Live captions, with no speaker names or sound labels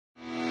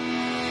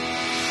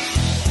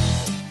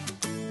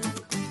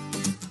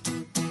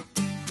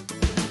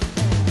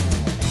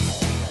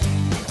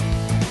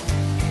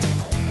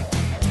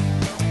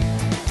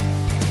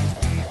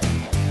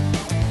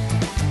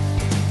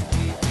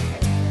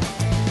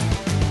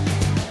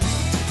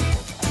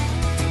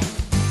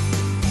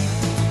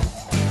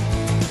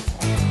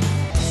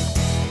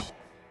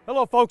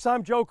Hello folks,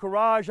 I'm Joe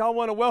Courage. I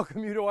want to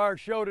welcome you to our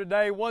show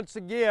today. Once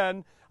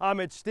again, I'm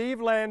at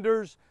Steve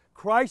Landers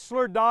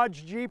Chrysler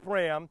Dodge Jeep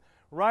Ram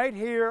right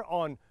here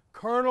on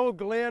Colonel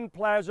Glenn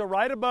Plaza,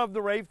 right above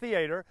the Rave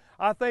Theater.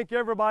 I think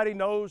everybody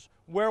knows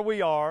where we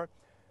are.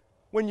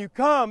 When you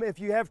come, if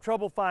you have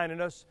trouble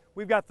finding us,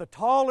 we've got the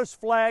tallest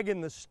flag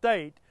in the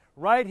state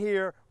right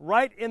here,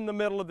 right in the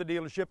middle of the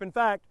dealership. In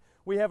fact,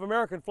 we have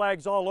American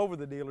flags all over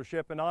the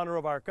dealership in honor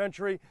of our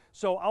country.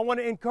 So I want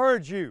to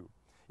encourage you,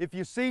 if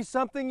you see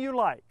something you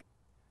like,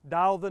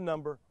 dial the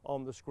number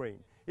on the screen.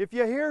 If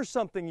you hear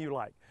something you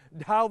like,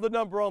 dial the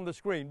number on the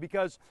screen,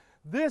 because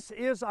this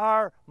is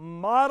our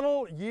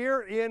model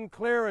year-end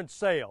clearance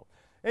sale.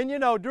 And you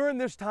know, during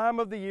this time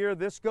of the year,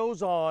 this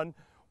goes on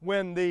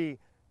when the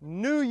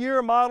new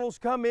year models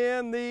come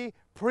in, the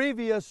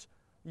previous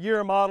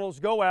year models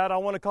go out. I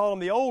want to call them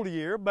the old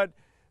year, but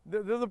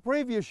they're the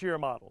previous year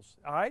models,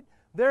 all right?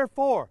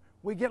 Therefore,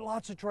 we get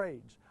lots of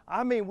trades.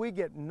 I mean, we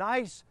get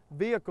nice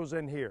vehicles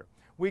in here.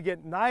 We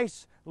get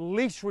nice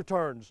lease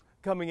returns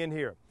coming in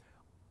here.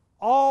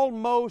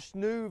 Almost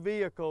new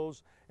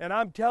vehicles, and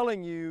I'm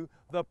telling you,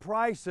 the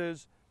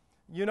prices,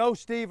 you know,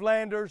 Steve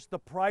Landers, the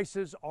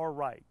prices are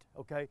right,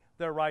 okay?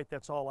 They're right,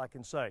 that's all I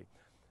can say.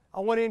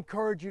 I want to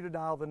encourage you to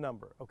dial the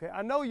number, okay?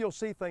 I know you'll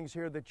see things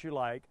here that you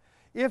like.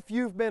 If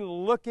you've been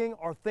looking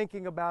or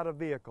thinking about a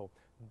vehicle,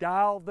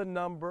 dial the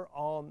number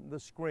on the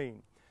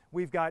screen.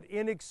 We've got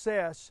in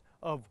excess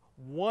of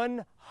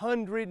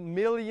 $100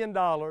 million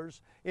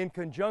in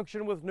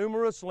conjunction with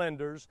numerous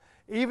lenders.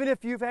 Even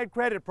if you've had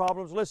credit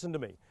problems, listen to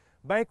me.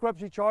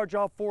 Bankruptcy,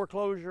 charge-off,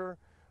 foreclosure,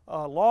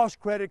 lost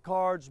credit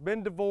cards,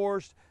 been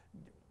divorced.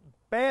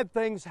 Bad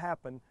things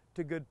happen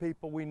to good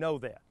people, we know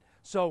that.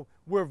 So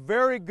we're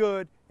very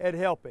good at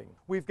helping.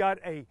 We've got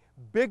a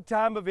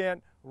big-time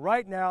event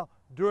right now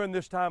during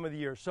this time of the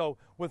year. So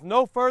with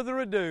no further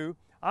ado,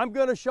 I'm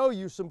going to show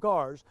you some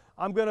cars.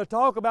 I'm going to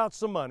talk about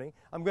some money.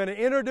 I'm going to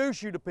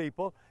introduce you to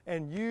people,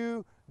 and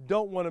you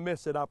don't want to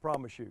miss it, I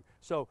promise you.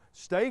 So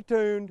stay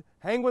tuned,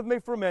 hang with me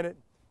for a minute,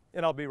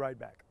 and I'll be right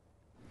back.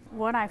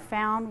 What I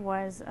found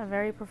was a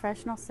very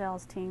professional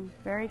sales team,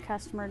 very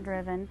customer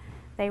driven.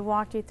 They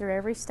walked you through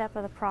every step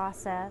of the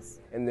process.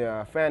 And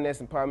the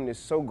financing department is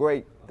so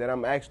great that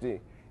I'm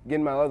actually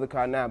getting my other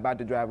car now, about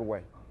to drive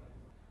away.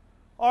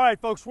 All right,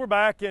 folks, we're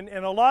back, and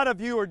a lot of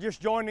you are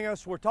just joining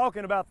us. We're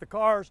talking about the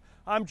cars.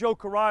 I'm Joe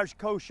Courage,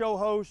 co-show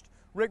host.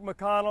 Rick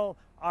McConnell,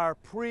 our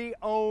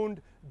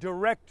pre-owned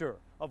director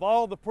of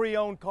all the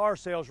pre-owned car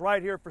sales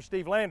right here for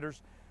Steve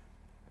Landers.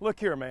 Look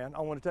here, man,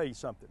 I want to tell you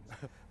something.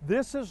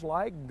 This is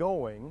like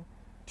going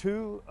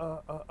to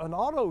an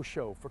auto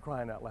show, for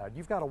crying out loud.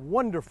 You've got a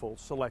wonderful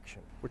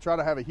selection. We try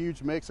to have a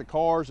huge mix of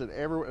cars that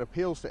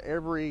appeals to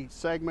every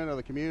segment of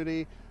the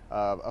community.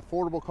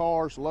 Affordable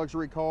cars,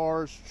 luxury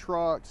cars,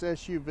 trucks,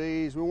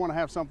 SUVs. We want to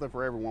have something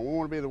for everyone. We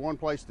want to be the one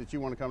place that you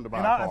want to come to buy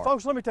a car.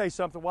 Folks, let me tell you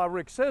something. While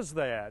Rick says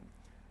that,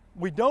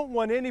 we don't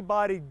want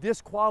anybody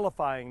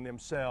disqualifying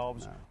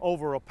themselves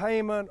over a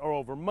payment or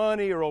over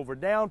money or over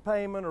down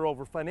payment or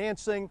over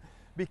financing,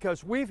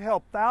 because we've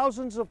helped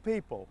thousands of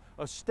people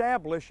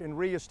establish and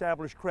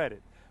reestablish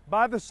credit.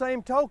 By the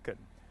same token,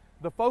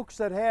 the folks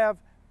that have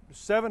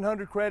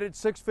 700 credit,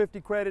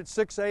 650 credit,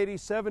 680,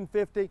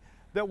 750,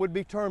 that would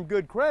be termed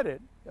good credit,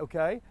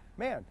 okay?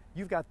 Man,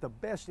 you've got the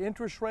best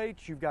interest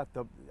rates, you've got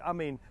the, I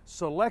mean,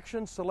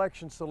 selection.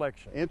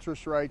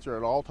 Interest rates are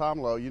at all-time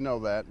low, you know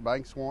that.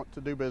 Banks want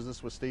to do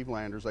business with Steve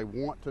Landers. They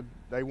want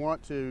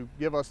to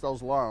give us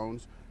those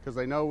loans because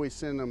they know we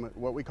send them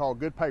what we call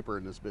good paper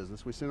in this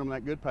business. We send them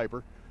that good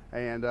paper,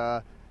 and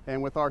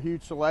with our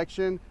huge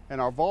selection and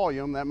our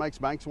volume, that makes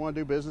banks want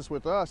to do business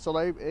with us. So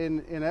they,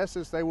 in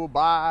essence, they will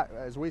buy,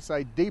 as we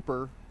say,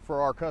 deeper for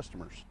our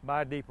customers.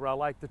 Buy deeper, I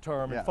like the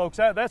term. Yeah. And folks,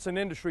 that's an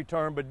industry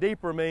term, but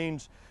deeper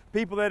means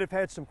people that have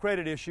had some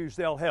credit issues,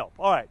 they'll help.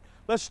 All right,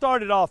 let's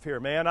start it off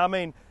here, man. I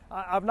mean,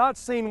 I've not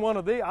seen one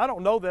of these. I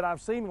don't know that I've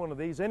seen one of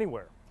these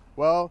anywhere.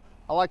 Well,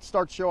 I like to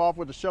start the show off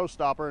with the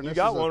showstopper, and you this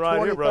got is one a right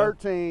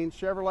 2013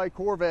 here, Chevrolet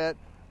Corvette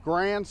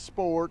Grand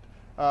Sport.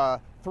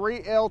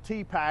 3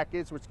 LT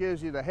package, which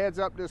gives you the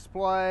heads-up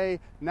display,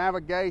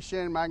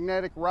 navigation,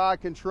 magnetic ride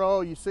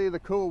control. You see the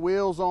cool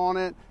wheels on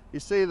it. You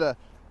see the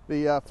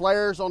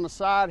flares on the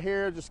side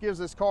here. Just gives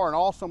this car an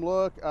awesome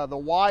look. The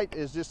white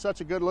is just such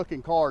a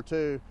good-looking car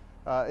too.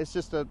 It's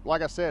just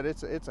like I said,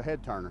 it's a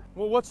head turner.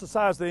 Well, what's the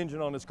size of the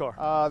engine on this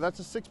car? That's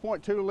a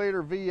 6.2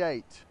 liter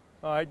V8.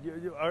 All right,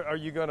 are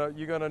you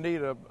gonna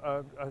need a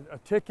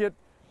ticket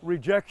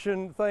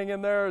rejection thing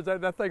in there?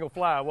 That thing will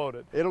fly, won't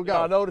it? It'll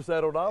go. I noticed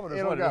that odometer.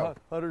 It'll go.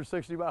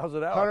 160 miles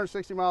an hour.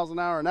 160 miles an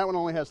hour, and that one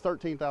only has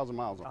 13,000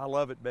 miles on it. I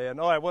love it, man.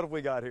 All right, what have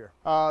we got here?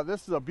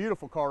 This is a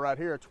beautiful car right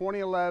here, a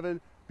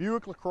 2011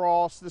 Buick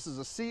LaCrosse. This is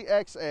a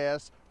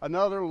CXS,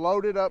 another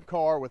loaded up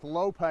car with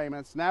low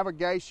payments,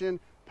 navigation,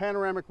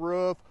 panoramic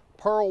roof,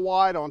 pearl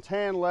white on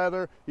tan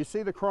leather. You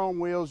see the chrome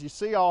wheels. You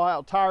see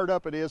how tired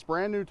up it is.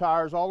 Brand new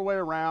tires all the way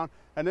around.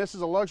 And this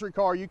is a luxury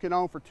car you can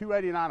own for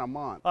 $289 a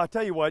month. I'll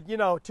tell you what, you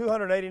know,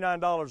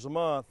 $289 a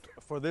month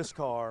for this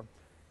car,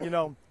 you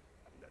know,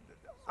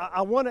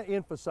 I want to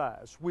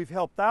emphasize, we've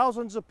helped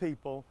thousands of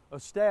people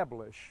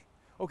establish.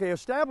 Okay,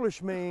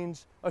 establish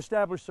means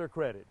establish their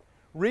credit.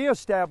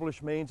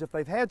 Reestablish means if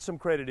they've had some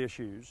credit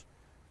issues,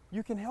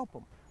 you can help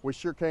them. We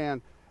sure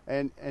can.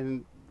 And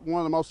one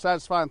of the most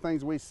satisfying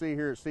things we see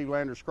here at Steve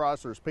Landers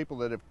Chrysler is people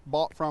that have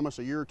bought from us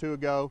a year or two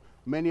ago,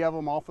 many of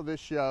them off of this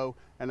show,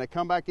 and they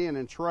come back in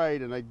and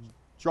trade and they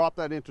drop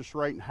that interest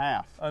rate in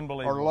half.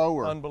 Unbelievable. Or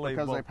lower.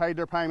 Unbelievable. Because they paid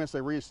their payments,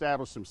 they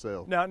reestablished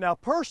themselves. Now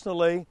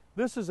personally,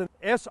 this is an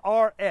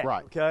SRX,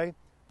 right. Okay?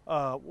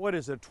 What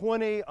is it,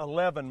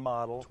 2011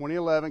 model?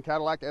 2011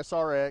 Cadillac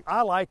SRX.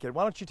 I like it.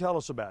 Why don't you tell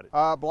us about it?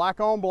 Black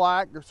on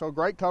black, so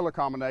great color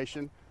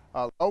combination.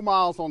 Low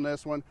miles on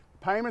this one.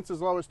 Payments as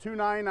low as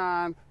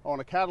 $299 on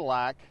a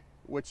Cadillac,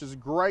 which is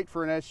great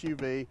for an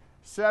SUV.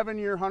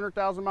 7-year,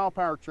 100,000-mile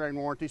powertrain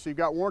warranty, so you've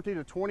got warranty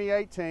to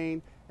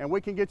 2018, and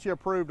we can get you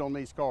approved on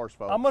these cars,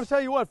 folks. I'm going to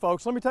tell you what,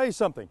 folks, let me tell you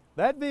something.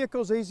 That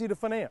vehicle's easy to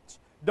finance.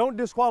 Don't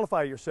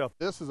disqualify yourself.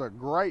 This is a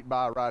great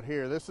buy right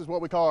here. This is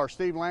what we call our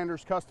Steve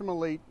Landers Custom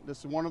Elite. This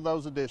is one of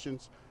those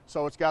editions.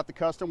 So it's got the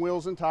custom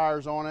wheels and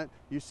tires on it.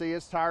 You see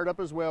it's tired up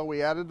as well.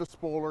 We added the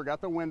spoiler,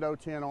 got the window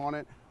tint on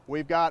it.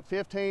 We've got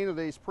 15 of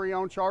these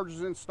pre-owned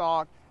Chargers in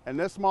stock. And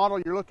this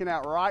model you're looking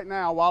at right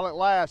now, while it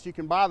lasts, you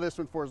can buy this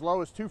one for as low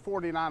as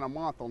 $249 a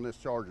month on this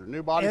Charger.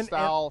 New body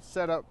style,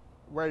 setup,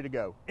 ready to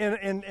go.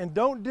 And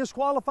don't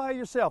disqualify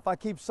yourself. I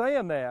keep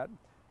saying that.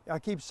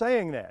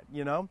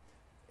 You know.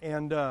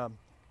 And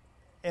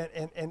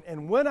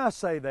when I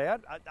say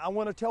that, I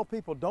want to tell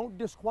people don't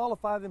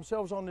disqualify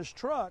themselves on this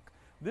truck.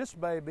 This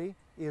baby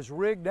is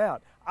rigged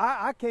out.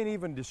 I can't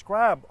even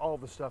describe all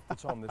the stuff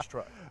that's on this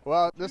truck.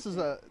 Well, this is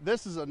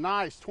a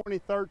nice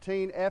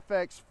 2013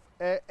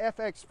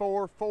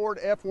 FX4 Ford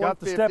F-150. Got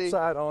the step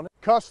side on it.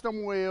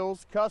 Custom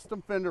wheels,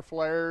 custom fender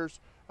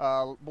flares,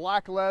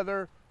 black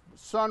leather,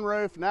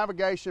 sunroof,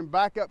 navigation,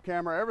 backup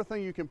camera.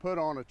 Everything you can put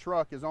on a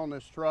truck is on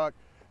this truck.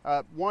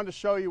 Wanted to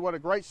show you what a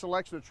great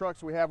selection of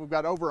trucks we have. We've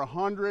got over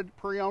 100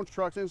 pre-owned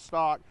trucks in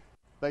stock.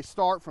 They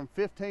start from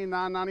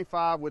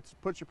 $15,995, which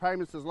puts your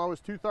payments as low as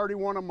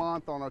 $231 a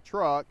month on a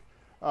truck.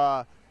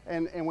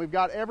 And we've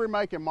got every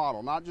make and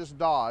model, not just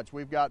Dodge.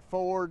 We've got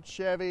Ford,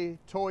 Chevy,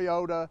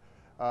 Toyota,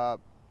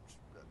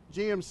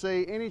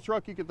 GMC, any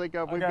truck you can think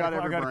of, we've got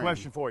every brand. I got a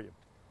question for you.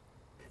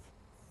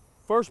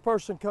 First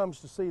person comes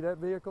to see that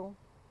vehicle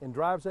and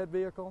drives that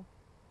vehicle,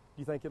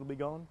 do you think it'll be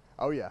gone?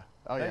 Oh yeah,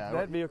 oh yeah.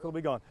 That vehicle will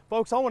be gone.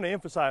 Folks, I want to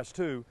emphasize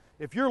too,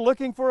 if you're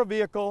looking for a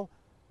vehicle,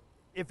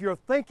 if you're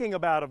thinking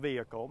about a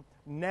vehicle,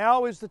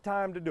 now is the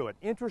time to do it.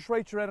 Interest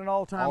rates are at an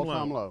all-time low.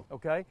 All-time low.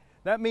 Okay?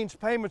 That means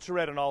payments are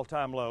at an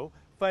all-time low.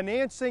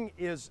 Financing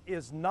is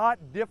not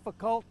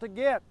difficult to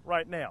get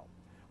right now.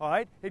 All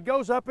right? It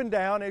goes up and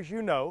down, as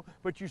you know,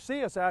 but you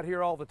see us out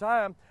here all the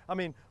time. I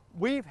mean,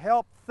 we've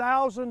helped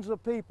thousands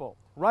of people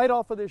right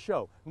off of this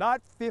show.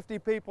 Not 50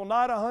 people,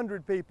 not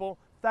 100 people,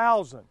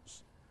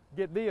 thousands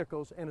get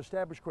vehicles and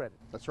establish credit.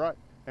 That's right.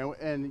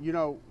 And you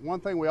know, one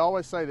thing we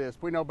always say this,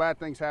 we know bad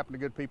things happen to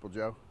good people,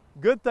 Joe.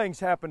 Good things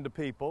happen to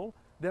people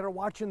that are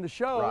watching the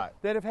show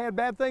that have had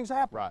bad things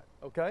happen. Right.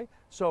 Okay?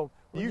 So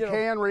you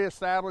can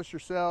reestablish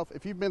yourself.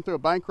 If you've been through a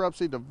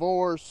bankruptcy,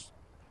 divorce,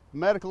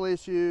 medical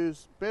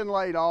issues, been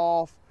laid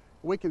off,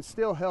 we can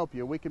still help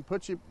you. We can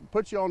put you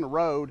on the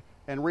road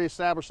and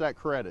reestablish that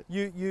credit.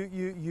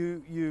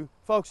 You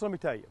folks, let me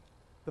tell you.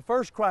 The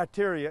first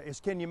criteria is,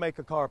 can you make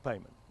a car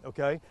payment?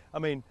 Okay? I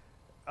mean,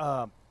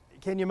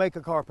 can you make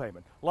a car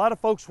payment? A lot of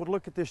folks would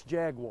look at this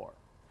Jaguar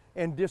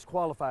and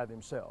disqualify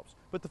themselves.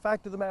 But the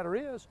fact of the matter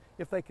is,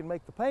 if they can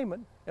make the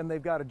payment and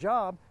they've got a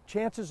job,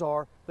 chances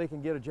are they can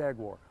get a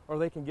Jaguar, or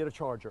they can get a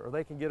Charger, or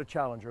they can get a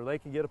Challenger, or they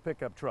can get a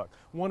pickup truck.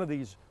 One of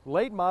these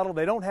late model,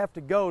 they don't have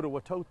to go to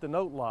a tote the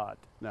note lot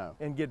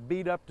and get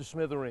beat up to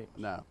smithereens.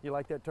 No. You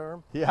like that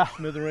term? Yeah.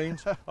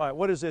 Smithereens? All right,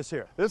 what is this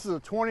here? This is a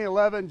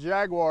 2011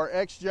 Jaguar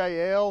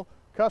XJL,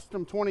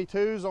 custom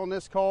 22s on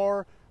this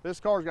car. This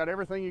car's got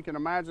everything you can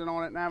imagine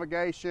on it: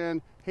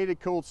 navigation, heated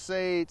cooled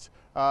seats.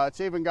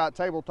 It's even got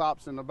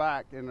tabletops in the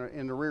back, in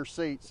the rear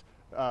seats,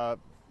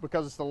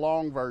 because it's the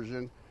long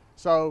version.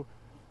 So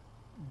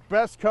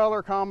best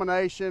color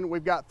combination.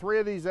 We've got 3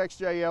 of these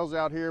XJLs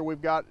out here.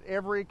 We've got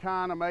every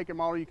kind of make and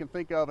model you can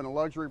think of in a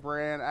luxury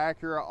brand: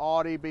 Acura,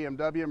 Audi,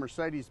 BMW,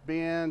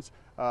 Mercedes-Benz,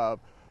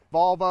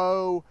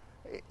 Volvo,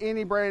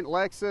 any brand,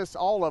 Lexus,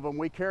 all of them.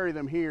 We carry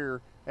them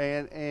here.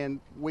 And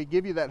we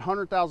give you that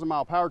 100,000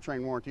 mile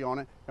powertrain warranty on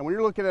it. And when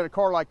you're looking at a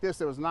car like this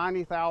that was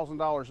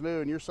 $90,000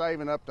 new, and you're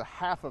saving up to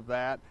half of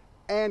that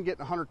and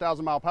getting a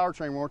 100,000 mile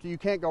powertrain warranty, you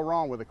can't go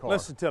wrong with a car.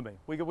 Listen to me.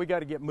 We got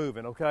to get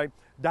moving, okay?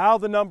 Dial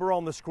the number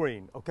on the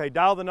screen, okay?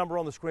 Dial the number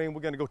on the screen.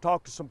 We're going to go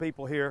talk to some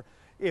people here.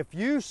 If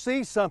you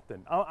see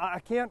something, I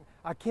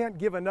can't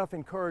give enough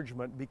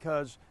encouragement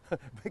because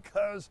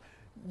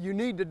you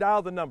need to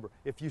dial the number.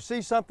 If you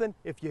see something,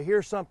 if you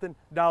hear something,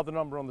 dial the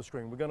number on the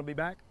screen. We're going to be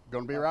back?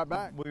 Going to be right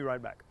back. We'll be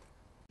right back.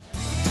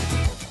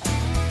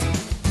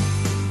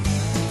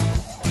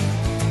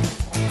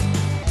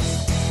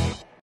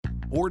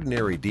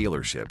 Ordinary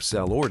dealerships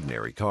sell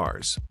ordinary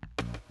cars.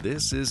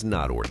 This is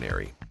not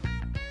ordinary.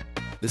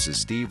 This is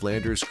Steve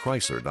Landers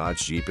Chrysler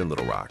Dodge Jeep in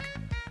Little Rock.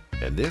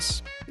 And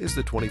this is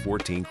the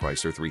 2014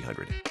 Chrysler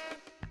 300.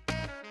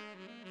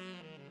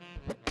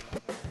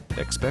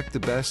 Expect the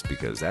best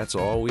because that's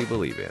all we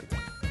believe in.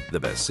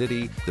 The best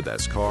city, the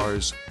best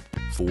cars,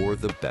 for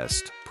the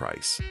best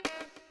price.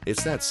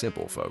 It's that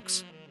simple,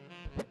 folks.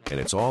 And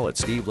it's all at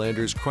Steve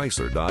Landers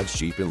Chrysler Dodge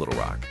Jeep in Little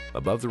Rock,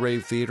 above the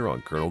Rave Theater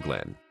on Colonel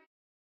Glenn.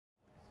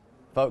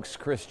 Folks,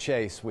 Chris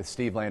Chase with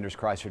Steve Landers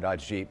Chrysler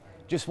Dodge Jeep.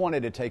 Just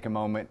wanted to take a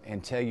moment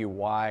and tell you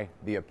why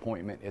the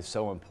appointment is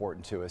so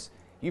important to us.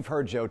 You've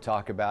heard Joe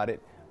talk about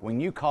it. When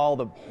you call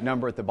the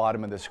number at the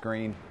bottom of the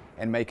screen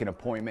and make an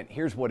appointment,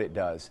 here's what it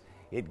does.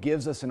 It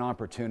gives us an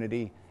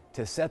opportunity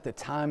to set the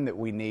time that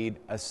we need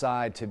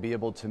aside to be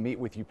able to meet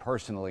with you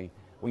personally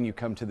when you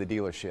come to the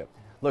dealership.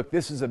 Look,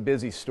 this is a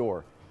busy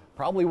store,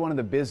 probably one of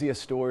the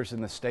busiest stores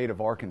in the state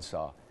of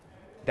Arkansas.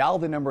 Dial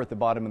the number at the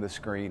bottom of the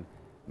screen,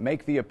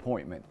 make the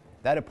appointment.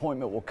 That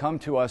appointment will come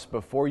to us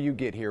before you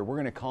get here. We're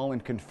going to call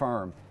and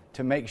confirm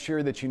to make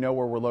sure that you know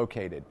where we're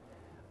located.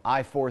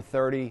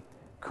 I-430,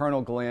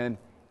 Colonel Glenn,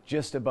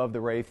 just above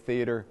the Rave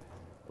Theater,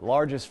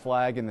 largest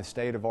flag in the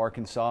state of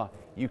Arkansas.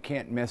 You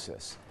can't miss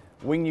us.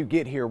 When you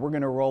get here, we're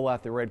going to roll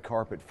out the red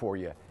carpet for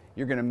you.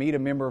 You're going to meet a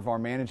member of our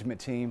management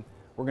team.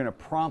 We're going to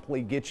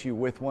promptly get you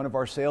with one of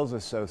our sales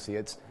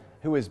associates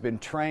who has been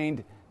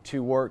trained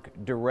to work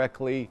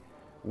directly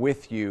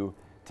with you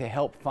to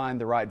help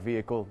find the right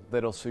vehicle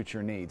that'll suit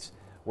your needs.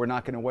 We're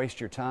not going to waste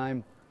your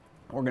time.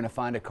 We're going to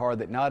find a car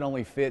that not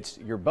only fits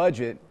your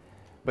budget,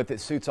 but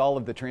that suits all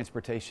of the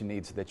transportation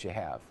needs that you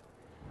have.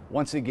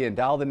 Once again,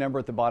 dial the number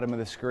at the bottom of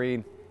the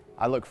screen.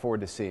 I look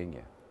forward to seeing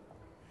you.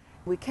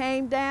 We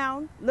came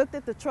down, looked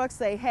at the trucks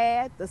they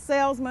had. The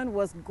salesman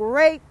was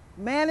great,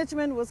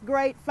 management was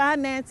great,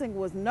 financing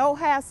was no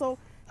hassle.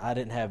 I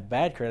didn't have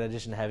bad credit, I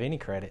just didn't have any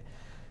credit.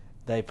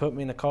 They put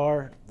me in the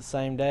car the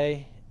same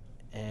day,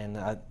 and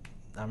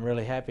I'm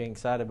really happy and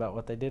excited about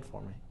what they did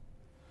for me.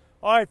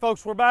 All right,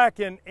 folks, we're back,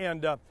 and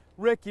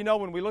Rick, you know,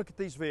 when we look at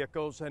these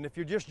vehicles, and if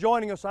you're just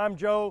joining us, I'm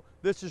Joe,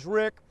 this is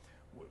Rick.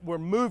 We're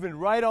moving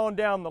right on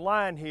down the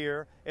line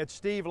here at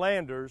Steve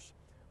Landers.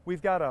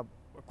 We've got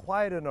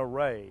quite an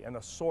array, an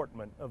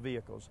assortment of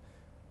vehicles.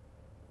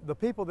 The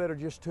people that are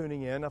just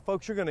tuning in, now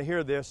folks, you're going to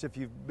hear this if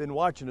you've been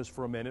watching us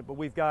for a minute, but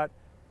we've got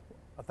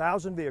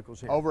 1,000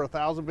 vehicles here. Over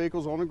 1,000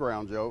 vehicles on the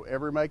ground, Joe.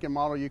 Every make and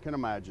model you can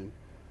imagine.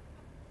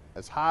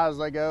 As high as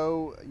they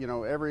go, you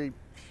know, every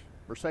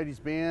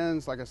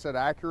Mercedes-Benz, like I said,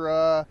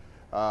 Acura,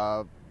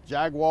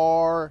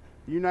 Jaguar,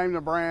 you name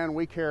the brand,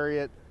 we carry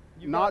it.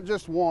 Not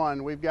just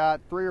one, we've got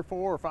 3 or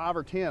 4 or 5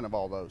 or 10 of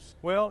all those.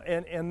 Well,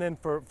 and then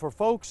for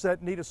folks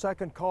that need a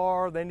second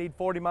car, they need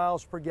 40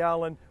 miles per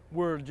gallon,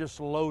 we're just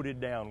loaded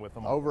down with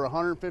them. Over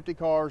 150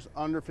 cars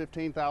under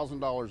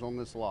 $15,000 on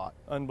this lot.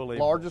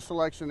 Unbelievable. Largest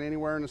selection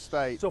anywhere in the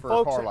state for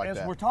folks, a car like that. So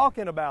folks, as we're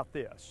talking about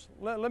this,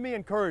 let me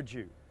encourage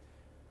you.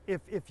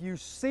 If you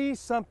see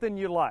something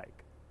you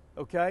like,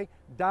 okay,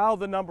 dial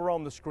the number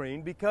on the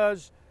screen,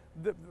 because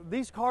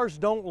these cars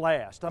don't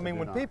last. I mean,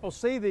 when people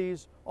see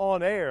these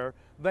on air,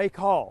 they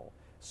call.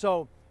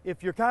 So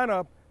if you're kind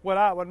of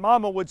what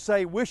Mama would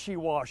say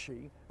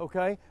wishy-washy,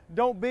 okay,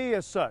 don't be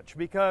as such,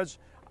 because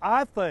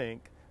I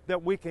think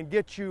that we can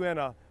get you in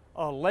a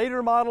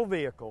later model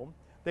vehicle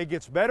that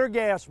gets better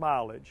gas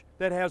mileage,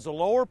 that has a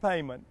lower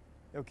payment,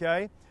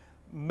 okay,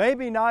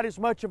 maybe not as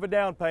much of a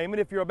down payment.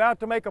 If you're about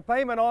to make a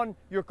payment on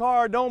your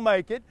car, don't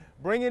make it.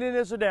 Bring it in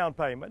as a down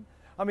payment.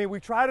 I mean, we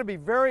try to be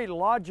very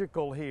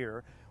logical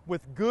here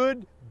with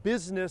good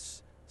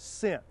business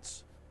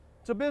sense.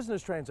 It's a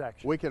business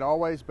transaction. We can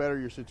always better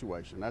your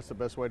situation. That's the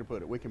best way to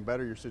put it. We can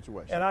better your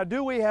situation.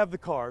 And we have the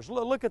cars.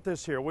 Look at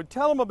this here.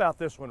 Tell them about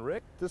this one,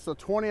 Rick. This is a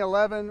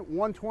 2011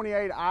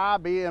 128i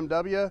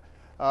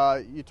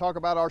BMW. You talk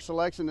about our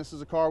selection. This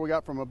is a car we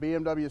got from a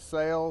BMW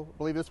sale. I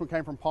believe this one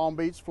came from Palm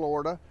Beach,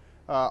 Florida.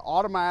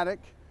 Automatic,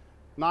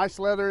 nice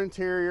leather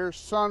interior,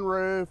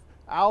 sunroof,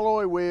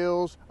 alloy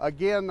wheels,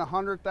 again the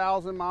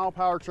 100,000 mile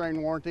powertrain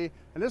warranty,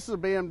 and this is a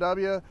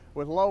BMW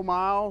with low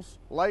miles,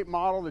 late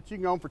model that you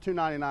can own for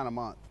 $299 a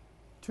month.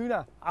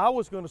 I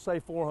was going to say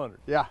 $400.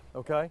 Yeah.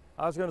 Okay,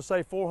 I was going to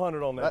say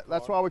 $400 on that.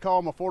 That's why we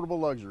call them affordable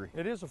luxury.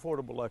 It is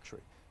affordable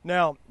luxury.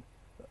 Now,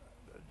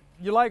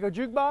 you like a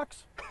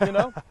jukebox? You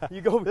know,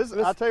 you go.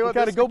 I'll tell you what.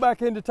 Got to go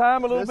back into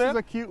time a little bit. This is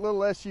a cute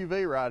little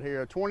SUV right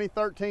here, a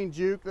 2013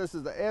 Juke. This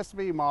is the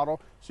SV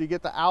model, so you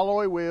get the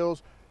alloy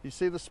wheels. You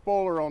see the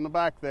spoiler on the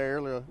back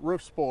there, the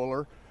roof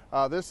spoiler.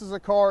 This is a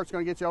car, it's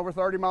going to get you over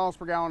 30 miles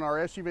per gallon. Our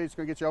SUV is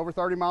going to get you over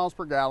 30 miles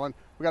per gallon.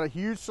 We've got a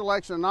huge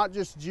selection of not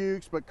just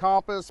Jukes, but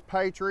Compass,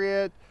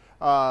 Patriot,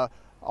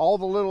 all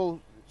the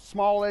little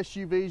small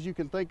SUVs you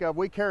can think of,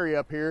 we carry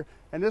up here.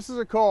 And this is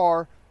a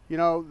car, you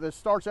know, that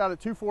starts out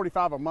at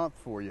 $245 a month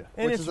for you,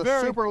 which is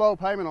a super low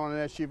payment on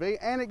an SUV,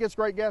 and it gets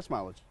great gas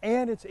mileage.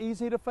 And it's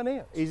easy to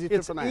finance. Easy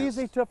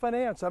to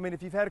finance. I mean,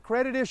 if you've had a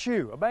credit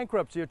issue, a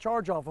bankruptcy, a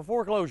charge-off, a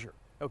foreclosure,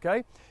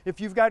 okay?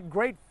 If you've got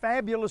great,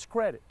 fabulous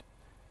credit,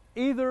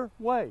 either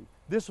way,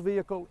 this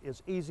vehicle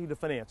is easy to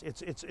finance.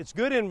 It's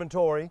good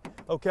inventory,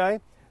 okay?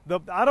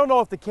 I don't know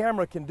if the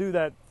camera can do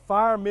that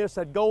fire mist,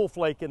 that gold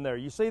flake in there.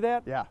 You see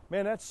that? Yeah.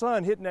 Man, that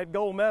sun hitting that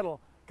gold metal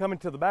coming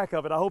to the back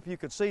of it. I hope you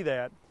could see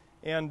that.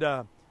 And,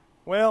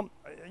 well,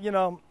 you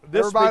know,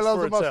 this Everybody speaks loves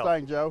for a itself.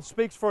 Mustang, Joe.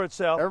 Speaks for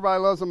itself.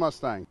 Everybody loves a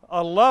Mustang.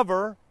 A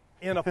lover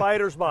in a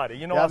fighter's body.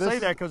 You know, Yeah, I say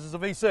that because it's a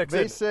V6.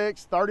 isn't it?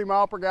 V6, 30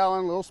 mile per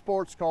gallon, little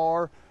sports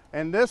car.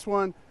 And this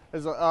one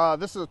is a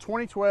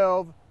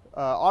 2012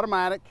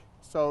 automatic,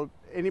 so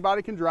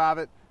anybody can drive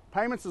it.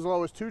 Payments as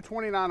low as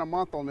 $229 a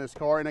month on this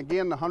car. And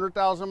again, the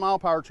 100,000 mile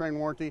powertrain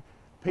warranty.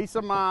 Peace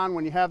of mind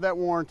when you have that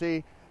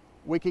warranty.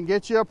 We can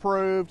get you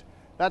approved.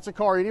 That's a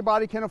car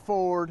anybody can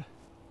afford.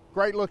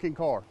 Great looking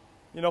car.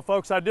 You know,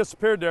 folks, I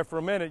disappeared there for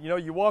a minute. You know,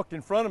 you walked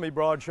in front of me,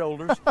 broad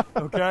shoulders,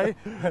 okay?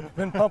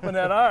 Been pumping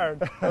that iron,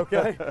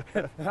 okay?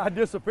 I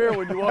disappear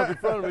when you walk in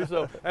front of me,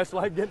 so that's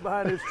like getting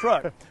behind his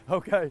truck,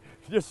 okay?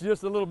 Just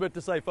a little bit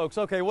to say, folks.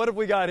 Okay, what have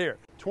we got here?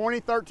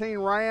 2013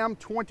 Ram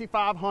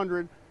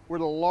 2500. We're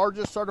the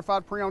largest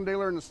certified pre-owned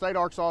dealer in the state of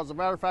Arkansas. As a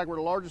matter of fact, we're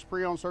the largest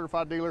pre-owned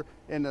certified dealer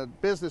in the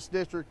business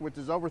district, which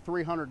is over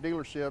 300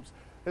 dealerships.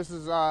 This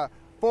is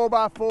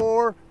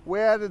 4x4. We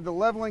added the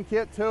leveling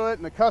kit to it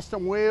and the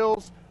custom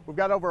wheels. We've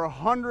got over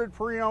 100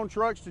 pre-owned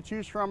trucks to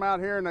choose from out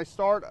here, and they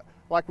start,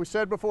 like we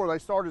said before, they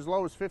start as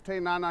low as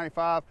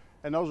 $15,995,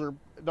 and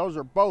those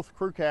are both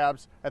crew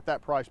cabs at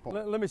that price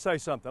point. Let me say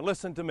something.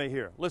 Listen to me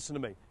here. Listen to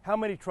me. How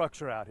many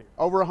trucks are out here?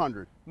 Over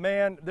 100.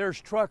 Man,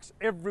 there's trucks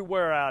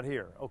everywhere out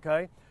here,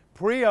 okay?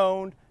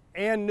 Pre-owned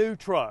and new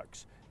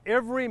trucks.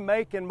 Every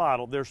make and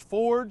model. There's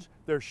Fords,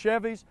 there's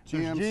Chevys,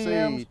 there's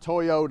GMs.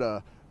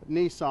 Toyota,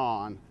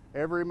 Nissan.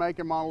 Every make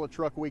and model of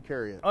truck we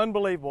carry it.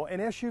 Unbelievable. And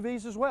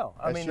SUVs as well.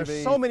 I mean, there's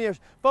SUVs. so many.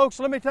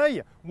 Folks, let me tell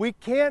you, we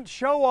can't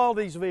show all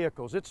these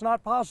vehicles. It's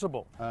not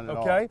possible. Not at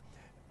okay? all.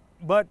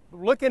 But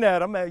looking at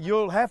them,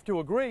 you'll have to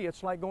agree,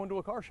 it's like going to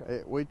a car show.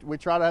 We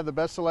try to have the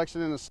best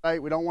selection in the state.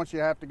 We don't want you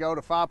to have to go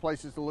to 5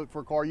 places to look for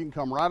a car. You can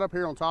come right up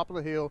here on top of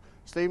the hill,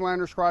 Steve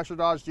Landers Chrysler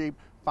Dodge Jeep,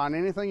 find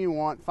anything you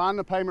want, find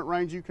the payment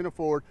range you can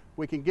afford.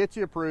 We can get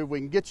you approved. We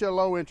can get you a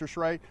low interest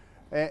rate,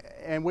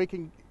 and we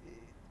can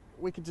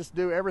just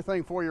do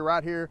everything for you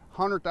right here.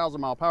 100,000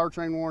 mile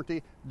powertrain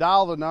warranty.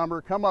 Dial the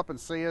number, come up and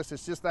see us.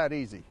 It's just that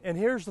easy. And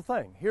here's the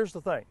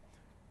thing.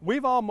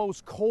 We've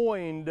almost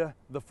coined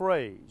the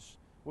phrase.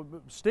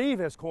 Steve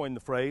has coined the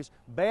phrase,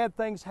 bad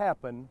things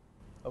happen,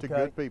 okay, to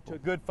good people. To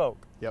good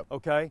folk. Yep.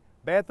 Okay?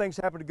 Bad things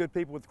happen to good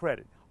people with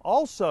credit.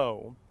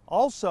 Also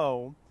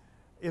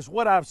is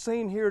what I've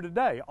seen here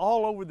today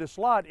all over this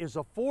lot is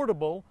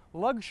affordable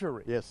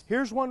luxury. Yes.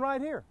 Here's one right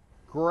here.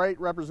 Great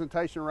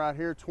representation right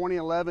here,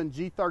 2011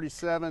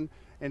 G37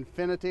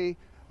 Infiniti.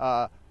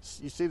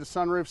 You see the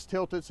sunroof's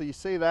tilted, so you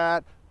see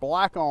that.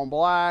 Black on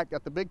black,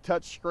 got the big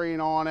touch screen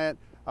on it.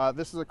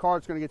 This is a car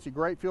that's going to get you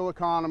great fuel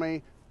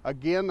economy.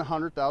 Again, the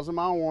 100,000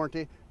 mile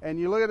warranty. And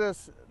you look at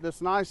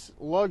this nice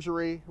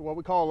luxury, what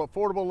we call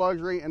affordable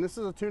luxury, and this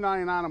is a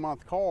 $299 a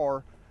month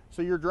car.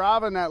 So you're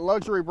driving that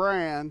luxury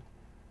brand,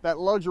 that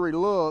luxury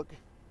look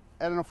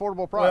at an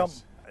affordable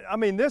price. Well, I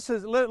mean, this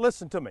is,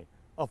 listen to me.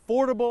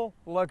 Affordable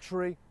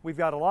luxury. We've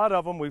got a lot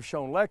of them. We've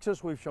shown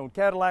Lexus, we've shown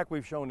Cadillac,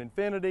 we've shown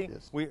Infiniti.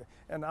 Yes.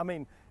 And I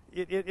mean,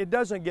 it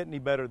doesn't get any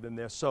better than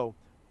this. So,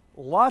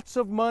 lots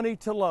of money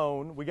to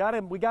loan. We got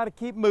to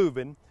keep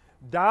moving.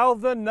 Dial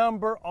the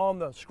number on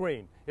the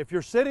screen. If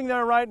you're sitting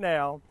there right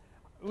now,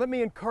 let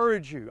me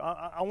encourage you.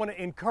 I want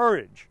to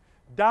encourage.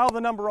 Dial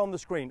the number on the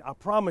screen. I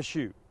promise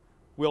you,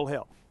 we'll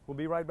help. We'll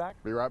be right back.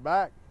 Be right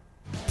back.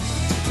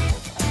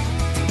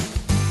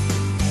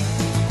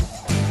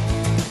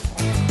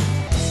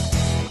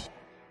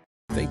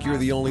 Think you're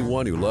the only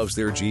one who loves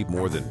their Jeep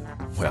more than,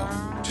 well,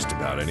 just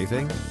about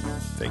anything?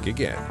 Think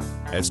again.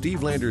 At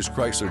Steve Landers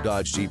Chrysler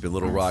Dodge Jeep in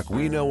Little Rock,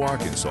 we know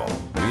Arkansas,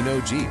 we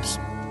know Jeeps,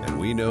 and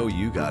we know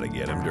you gotta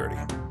get them dirty.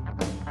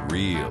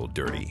 Real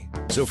dirty.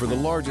 So for the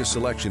largest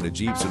selection of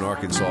Jeeps in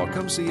Arkansas,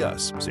 come see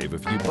us, save a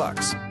few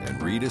bucks,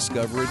 and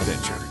rediscover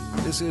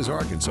adventure. This is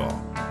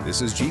Arkansas.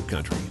 This is Jeep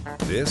country.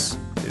 This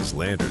is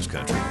Landers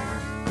country.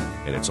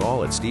 And it's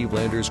all at Steve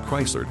Landers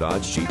Chrysler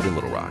Dodge Jeep in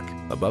Little Rock,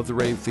 above the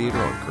Rave Theater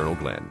on Colonel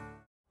Glenn.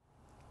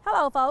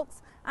 Hello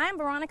folks, I'm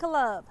Veronica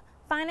Love,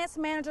 Finance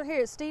Manager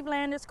here at Steve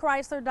Landers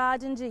Chrysler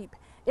Dodge and Jeep.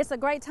 It's a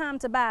great time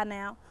to buy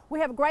now. We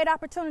have a great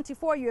opportunity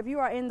for you if you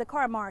are in the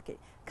car market.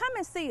 Come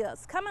and see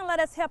us. Come and let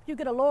us help you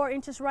get a lower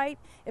interest rate.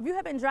 If you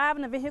have been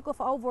driving a vehicle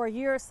for over a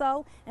year or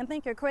so and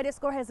think your credit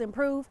score has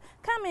improved,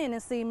 come in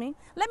and see me.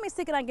 Let me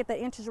see can I get the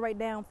interest rate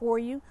down for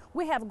you.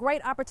 We have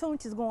great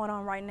opportunities going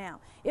on right now.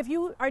 If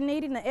you are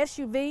needing an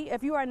SUV,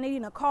 if you are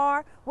needing a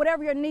car,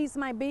 whatever your needs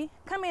might be,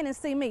 come in and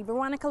see me,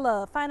 Veronica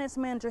Love, Finance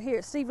Manager here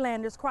at Steve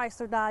Landers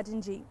Chrysler Dodge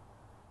and Jeep.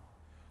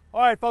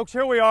 All right, folks,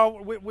 here we are.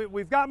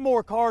 We've got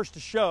more cars to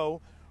show.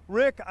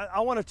 Rick, I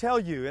want to tell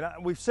you,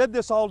 and we've said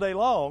this all day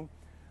long,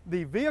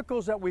 the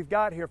vehicles that we've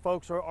got here,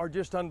 folks, are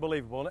just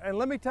unbelievable. And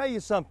let me tell you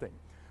something.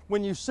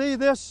 When you see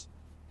this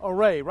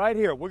array right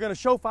here, we're going to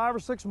show 5 or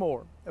 6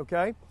 more,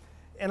 okay?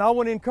 And I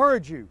want to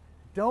encourage you,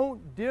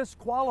 don't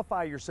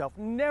disqualify yourself.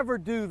 Never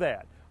do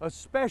that,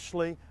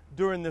 especially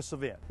during this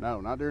event.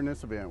 No, not during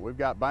this event. We've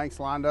got banks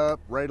lined up,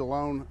 ready to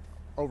loan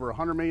over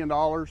 $100 million.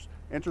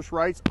 Interest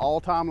rates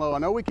all-time low. I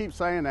know we keep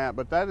saying that,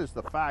 but that is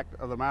the fact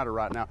of the matter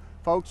right now.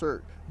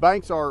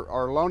 Banks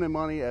are loaning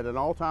money at an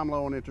all-time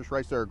low on interest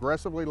rates. They're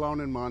aggressively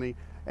loaning money,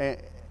 and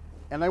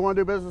they want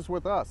to do business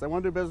with us. They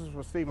want to do business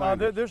with Steve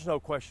Landers. There's no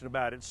question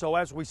about it. So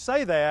as we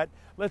say that,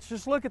 let's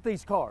just look at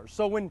these cars.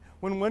 So when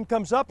one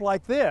comes up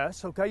like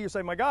this, okay, you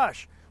say, my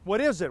gosh,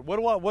 what is it?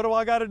 What do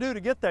I got to do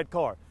to get that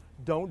car?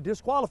 Don't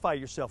disqualify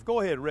yourself.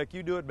 Go ahead, Rick.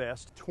 You do it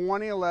best.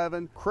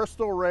 2011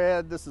 crystal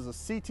red. This is a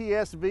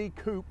CTSV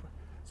coupe.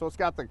 So it's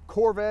got the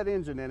Corvette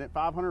engine in it,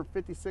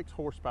 556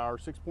 horsepower,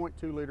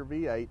 6.2 liter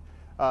V8.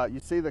 You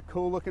see the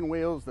cool looking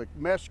wheels, the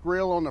mesh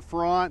grille on the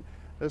front.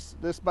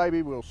 This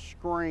baby will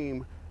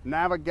scream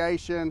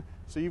navigation.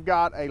 So you've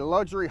got a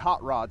luxury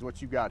hot rod is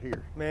what you've got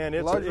here. Man,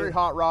 it's luxury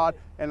hot rod.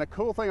 And the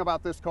cool thing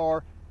about this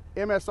car,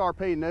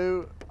 MSRP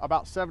new,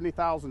 about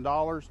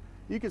 $70,000.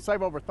 You can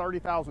save over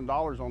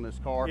 $30,000 on this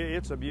car.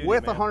 It's a beauty,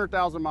 with man. a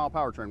 100,000 mile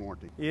powertrain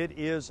warranty. It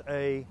is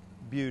a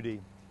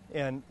beauty.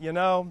 And you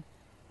know,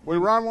 we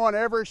run one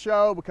every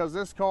show because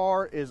this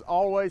car is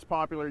always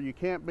popular. You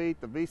can't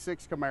beat the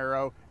V6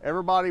 Camaro.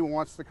 Everybody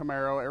wants the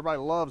Camaro. Everybody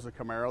loves the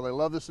Camaro. They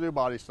love this new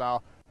body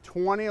style.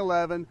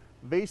 2011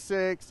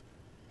 V6.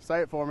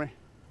 Say it for me.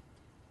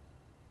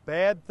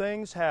 Bad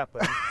things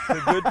happen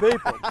to good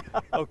people,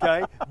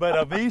 okay? But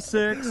a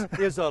V6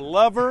 is a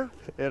lover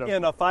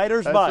in a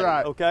fighter's body,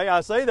 right. Okay? I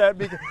say that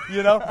because,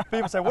 you know,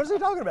 people say, what is he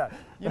talking about?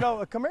 You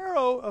know, a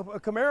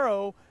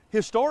Camaro,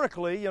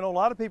 historically, you know, a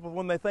lot of people,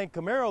 when they think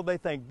Camaro, they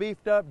think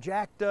beefed up,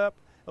 jacked up,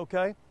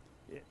 okay?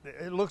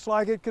 It looks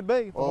like it could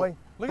be. Well,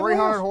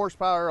 300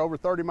 horsepower, over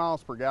 30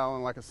 miles per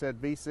gallon. Like I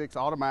said, V6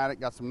 automatic,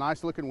 got some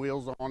nice looking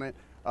wheels on it.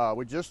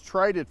 We just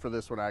traded for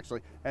this one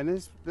actually, and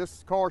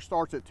this car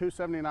starts at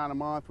 $279 a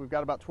month. We've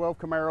got about 12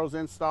 Camaros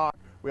in stock.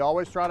 We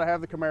always try to have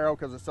the Camaro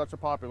because it's such a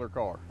popular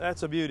car.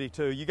 That's a beauty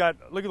too. You got,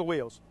 look at the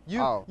wheels. You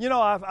know,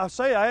 I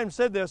haven't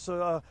said this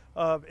in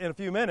a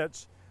few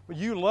minutes, but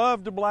you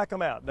love to black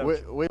them out, don't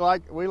you?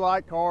 We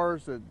like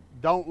cars that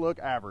don't look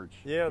average.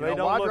 Yeah, they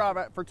don't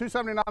look. For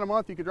 $279 a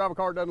month, you could drive a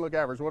car that doesn't look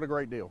average. What a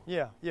great deal.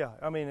 Yeah.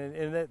 I mean,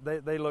 and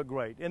they look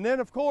great. And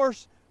then of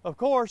course,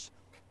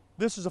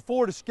 this is a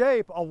Ford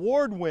Escape,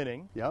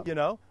 award-winning. Yep. You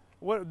know,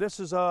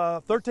 this is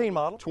a 13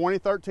 model.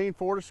 2013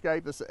 Ford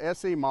Escape. This is an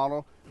SE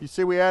model. You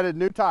see, we added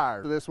new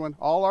tires to this one.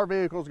 All our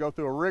vehicles go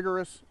through a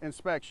rigorous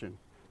inspection.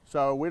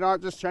 So we're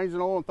not just changing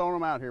oil and throwing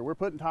them out here. We're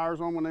putting tires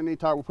on when they need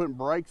tires. We're putting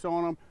brakes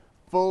on them,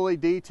 fully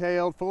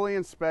detailed, fully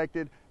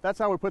inspected. That's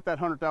how we put that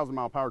 100,000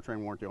 mile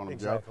powertrain warranty on them,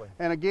 exactly. Joe.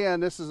 And again,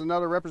 this is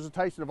another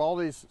representation of all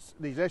these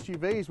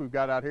SUVs we've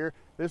got out here.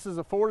 This is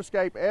a Ford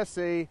Escape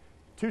SE.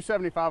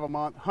 $275 a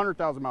month,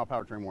 100,000 mile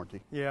powertrain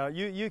warranty. Yeah,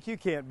 you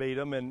can't beat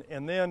them,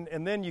 and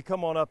then you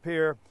come on up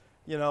here.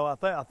 You know,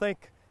 I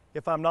think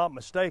if I'm not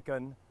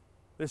mistaken,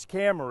 this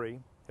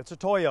Camry, it's a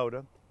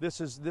Toyota.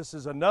 This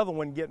is another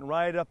one getting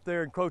right up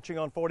there, encroaching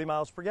on 40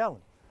 miles per gallon.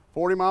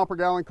 40 mile per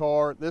gallon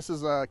car. This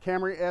is a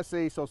Camry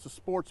SE, so it's a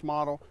sports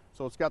model.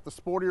 So it's got the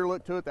sportier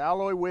look to it, the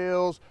alloy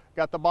wheels,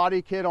 got the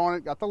body kit on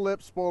it, got the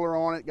lip spoiler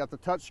on it, got the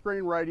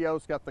touchscreen radio,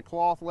 it's got the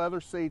cloth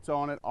leather seats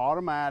on it,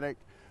 automatic.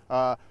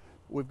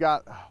 We've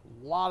got a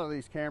lot of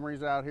these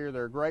Camrys out here.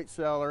 They're a great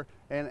seller.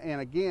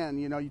 And again,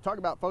 you know, you talk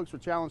about folks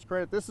with challenge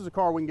credit. This is a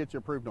car we can get you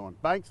approved on.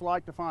 Banks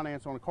like to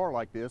finance on a car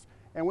like this.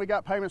 And we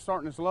got payments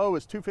starting as low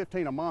as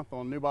 $215 a month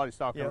on new body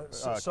stock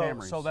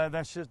Camrys. So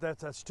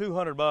that's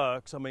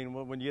 $200. I mean,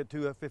 when you get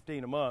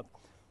 $215 a month,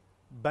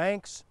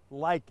 banks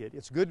like it.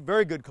 It's good,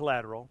 very good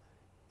collateral.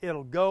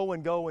 It'll go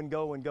and go and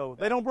go and go.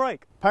 They don't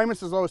break.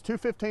 Payments as low as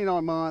 $215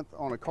 a month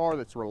on a car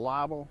that's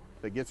reliable,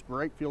 that gets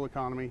great fuel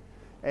economy.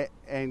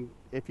 And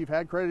if you've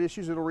had credit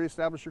issues, it'll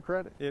reestablish your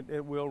credit.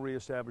 It will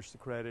reestablish the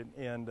credit.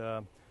 And,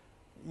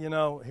 you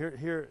know,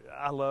 here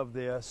I love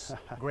this.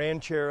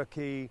 Grand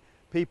Cherokee,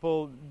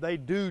 people, they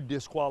do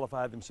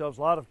disqualify themselves.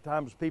 A lot of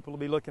times people will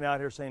be looking out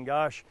here saying,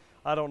 gosh,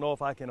 I don't know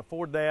if I can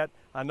afford that.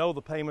 I know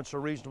the payments are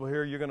reasonable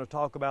here. You're going to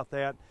talk about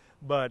that.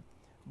 But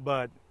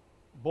boy,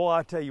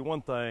 I tell you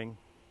one thing.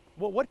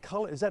 What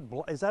color is that?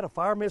 Is that a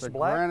fire mist it's a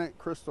black? Granite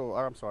crystal.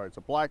 I'm sorry, it's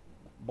a black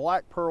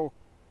pearl.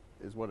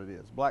 Is what it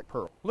is, black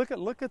pearl. Look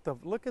at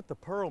the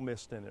pearl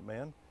mist in it,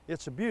 man.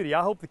 It's a beauty.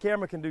 I hope the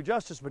camera can do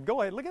justice, but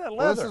go ahead, look at that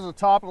leather. Well, this is the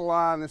top of the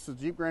line. This is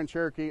Jeep Grand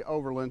Cherokee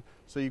Overland.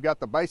 So you've got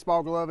the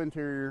baseball glove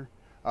interior,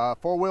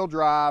 four-wheel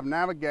drive,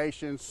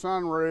 navigation,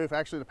 sunroof,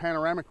 actually the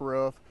panoramic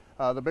roof,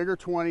 the bigger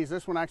 20s.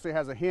 This one actually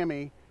has a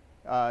Hemi.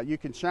 You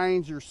can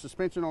change your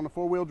suspension on the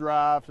four-wheel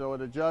drive so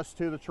it adjusts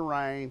to the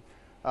terrain.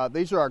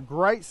 These are a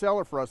great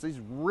seller for us. These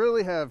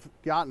really have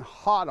gotten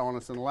hot on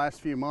us in the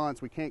last few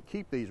months. We can't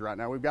keep these right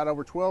now. We've got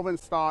over 12 in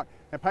stock,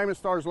 and payments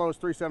start as low as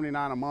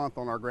 $379 a month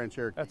on our Grand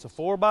Cherokee. That's a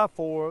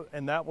 4x4,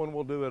 and that one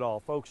will do it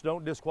all. Folks,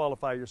 don't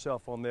disqualify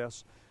yourself on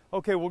this.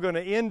 Okay, we're going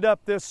to end up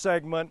this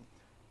segment.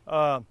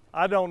 I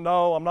don't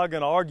know. I'm not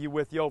going to argue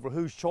with you over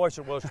whose choice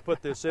it was to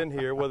put this in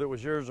here, whether it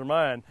was yours or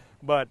mine,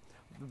 but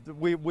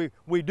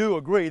we do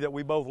agree that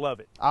we both love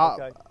it.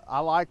 Okay? I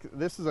like,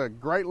 this is a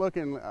great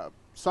looking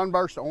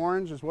sunburst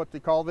orange is what they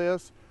call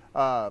this.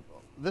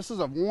 This is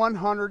a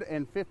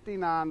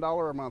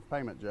 $159 a month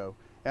payment, Joe.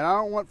 And I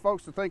don't want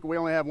folks to think we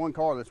only have one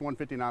car that's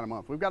 $159 a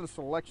month. We've got a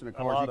selection of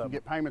cars you can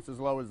get payments as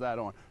low as that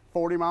on.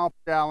 40 miles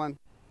per gallon,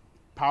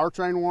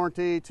 powertrain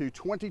warranty to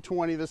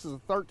 2020. This is a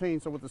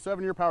 13, so with the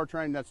 7-year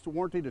powertrain, that's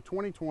warranty to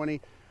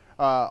 2020.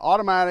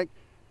 Automatic,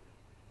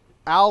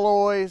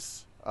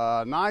 alloys,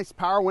 nice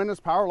power windows,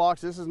 power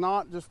locks. This is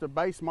not just a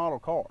base model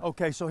car.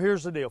 Okay, so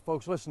here's the deal,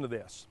 folks. Listen to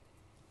this.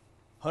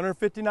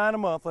 $159 a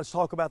month. Let's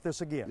talk about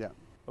this again. Yeah.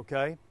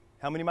 Okay.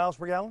 How many miles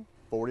per gallon?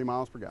 40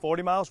 miles per gallon.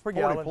 40 miles per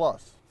gallon. 40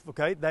 plus.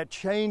 Okay, that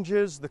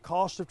changes the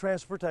cost of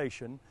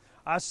transportation.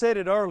 I said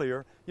it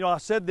earlier. You know, I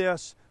said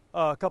this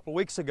a couple of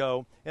weeks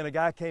ago, and a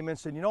guy came in and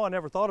said, you know, I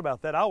never thought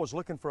about that. I was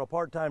looking for a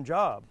part-time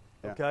job.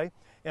 Yeah. Okay,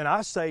 and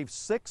I saved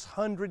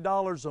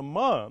 $600 a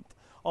month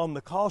on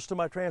the cost of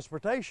my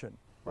transportation.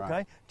 Right.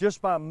 Okay,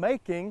 just by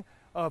making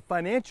a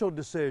financial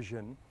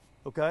decision.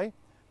 Okay,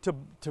 to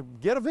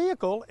get a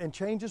vehicle and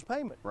change his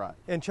payment. Right.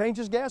 And change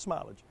his gas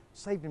mileage.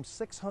 Saved him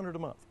 $600 a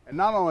month. And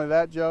not only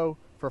that, Joe,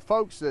 for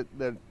folks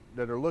that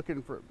are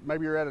looking for,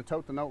 maybe you're at a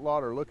tote-to-note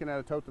lot or looking at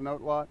a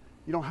tote-to-note lot,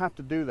 you don't have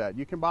to do that.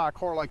 You can buy a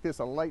car like this,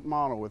 a late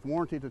model with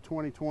warranty to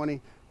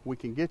 2020. We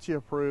can get you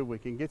approved. We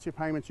can get you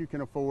payments you can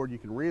afford. You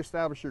can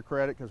reestablish your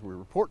credit because we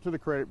report to the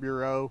credit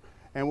bureau,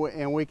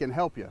 and we can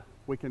help you.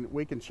 We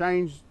can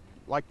change,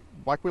 like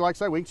we like to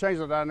say, we can change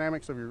the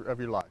dynamics of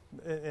your life.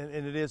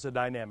 And it is a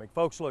dynamic.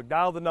 Folks, look,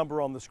 dial the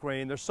number on the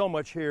screen. There's so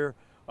much here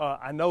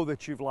I know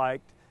that you've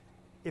liked.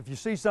 If you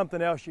see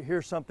something else, you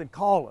hear something,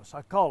 call us.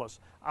 I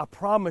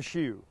promise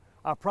you,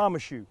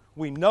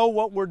 we know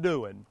what we're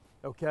doing,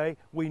 okay?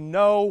 We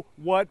know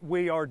what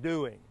we are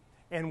doing,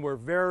 and we're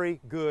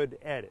very good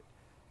at it.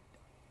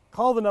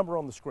 Call the number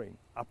on the screen.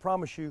 I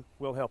promise you,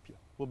 we'll help you.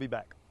 We'll be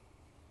back.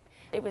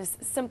 It was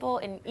simple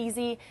and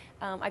easy.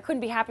 I couldn't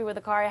be happy with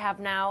the car I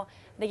have now.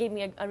 They gave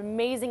me an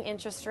amazing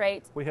interest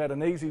rate. We had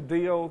an easy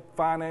deal.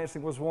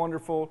 Financing was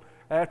wonderful.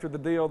 After the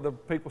deal, the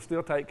people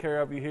still take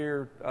care of you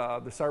here.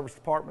 The service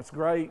department's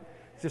great.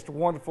 It's just a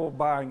wonderful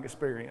buying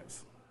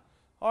experience.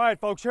 All right,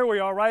 folks, here we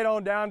are right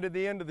on down to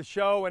the end of the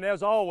show. And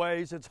as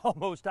always, it's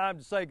almost time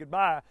to say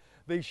goodbye.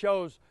 These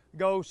shows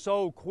go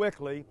so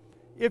quickly.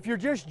 If you're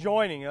just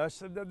joining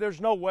us, there's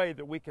no way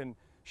that we can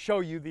show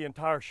you the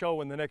entire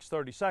show in the next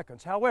 30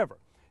 seconds. However,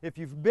 if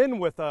you've been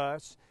with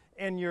us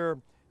and you're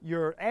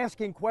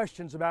asking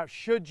questions about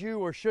should you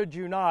or should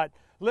you not,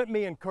 let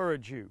me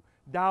encourage you.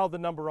 Dial the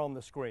number on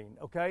the screen,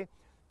 okay?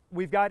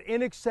 We've got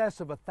in excess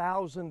of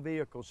 1,000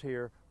 vehicles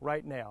here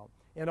right now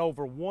and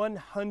over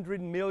 $100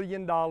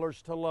 million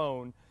to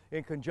loan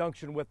in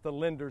conjunction with the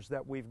lenders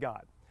that we've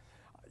got.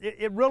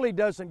 It really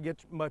doesn't get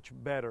much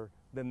better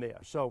than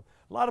this. So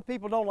a lot of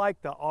people don't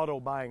like the auto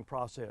buying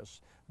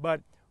process,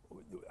 but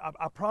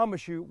I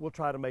promise you we'll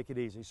try to make it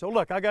easy. So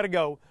look, I got to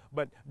go,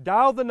 but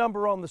dial the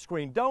number on the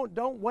screen.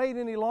 Don't wait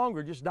any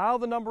longer. Just dial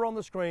the number on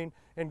the screen,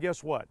 and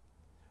guess what?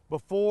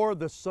 Before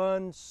the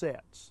sun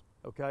sets,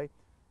 okay,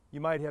 you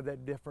might have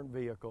that different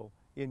vehicle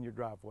in your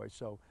driveway.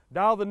 So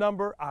dial the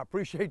number. I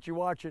appreciate you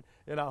watching,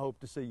 and I hope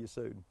to see you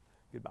soon.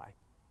 Goodbye.